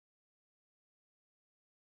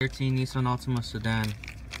13 Nissan Altima Sedan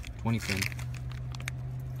 20 pin.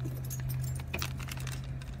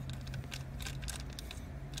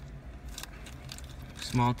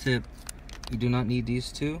 Small tip, you do not need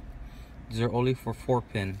these two. These are only for 4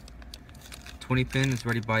 pin. 20 pin is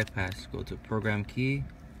already bypassed. Go to program key,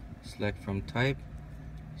 select from type,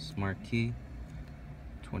 smart key,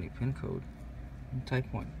 20 pin code, and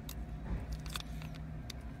type 1.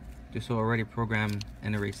 This will already program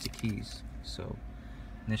and erase the keys. So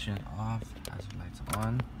ignition off, hazard lights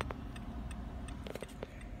on.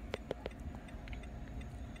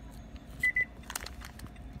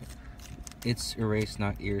 It's erased,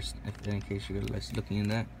 not erased, in case you're looking in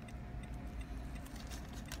that.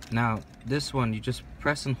 Now this one, you just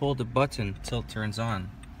press and hold the button till it turns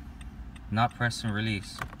on. Not press and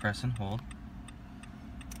release. Press and hold.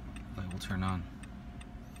 Light will turn on.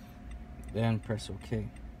 Then press OK.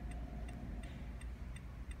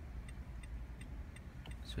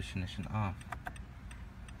 Switch ignition off.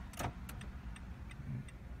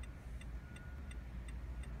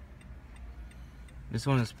 This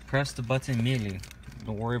one is press the button immediately.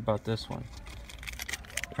 Don't worry about this one.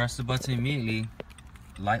 Press the button immediately,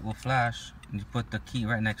 light will flash, and you put the key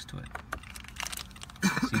right next to it.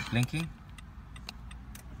 See it blinking?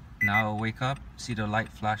 Now it'll wake up, see the light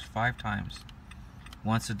flash 5 times.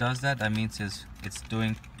 Once it does that, that means it's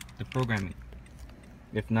doing the programming.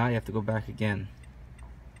 If not, you have to go back again.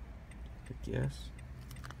 Click yes.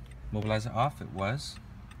 Mobilizer off, it was.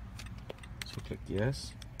 So click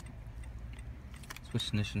yes. Switch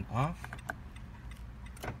ignition off.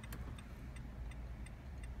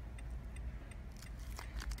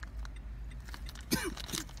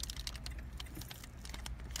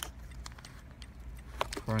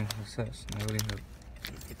 Pouring success. Now we have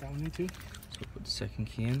get that one in too. So put the second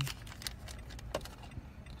key in.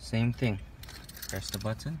 Same thing. Press the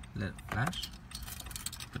button, let it flash.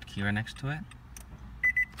 Put the key right next to it.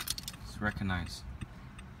 It's recognized.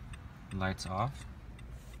 Lights off.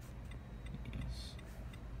 Yes.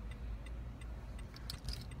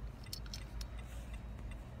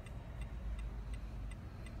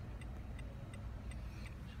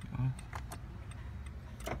 Off.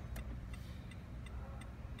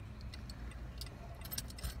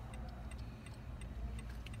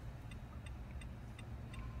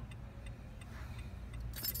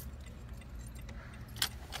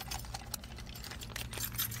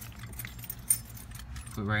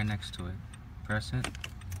 Put right next to it. Press it.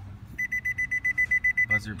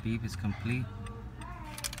 Buzzer beep is complete.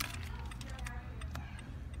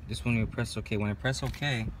 This one you press OK. When I press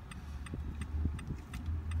OK,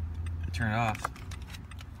 turn it off.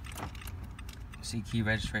 See key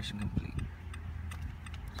registration complete.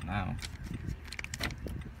 So now,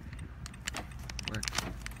 work.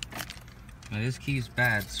 Now this key is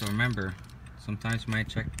bad, so remember, sometimes you might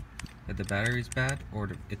check that the battery is bad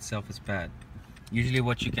or itself is bad. Usually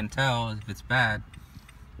what you can tell if it's bad,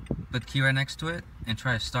 put key right next to it and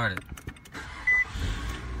try to start it.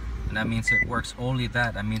 And that means it works only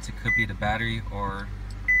that. That means it could be the battery or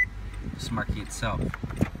the smart key itself.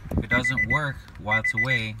 If it doesn't work while it's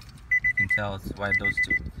away, you can tell it's why those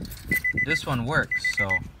two. This one works, so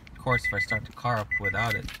of course if I start the car up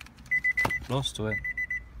without it close to it,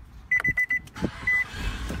 it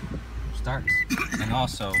starts. And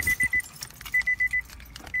also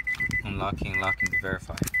unlocking and locking to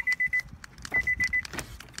verify.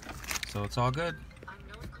 So it's all good.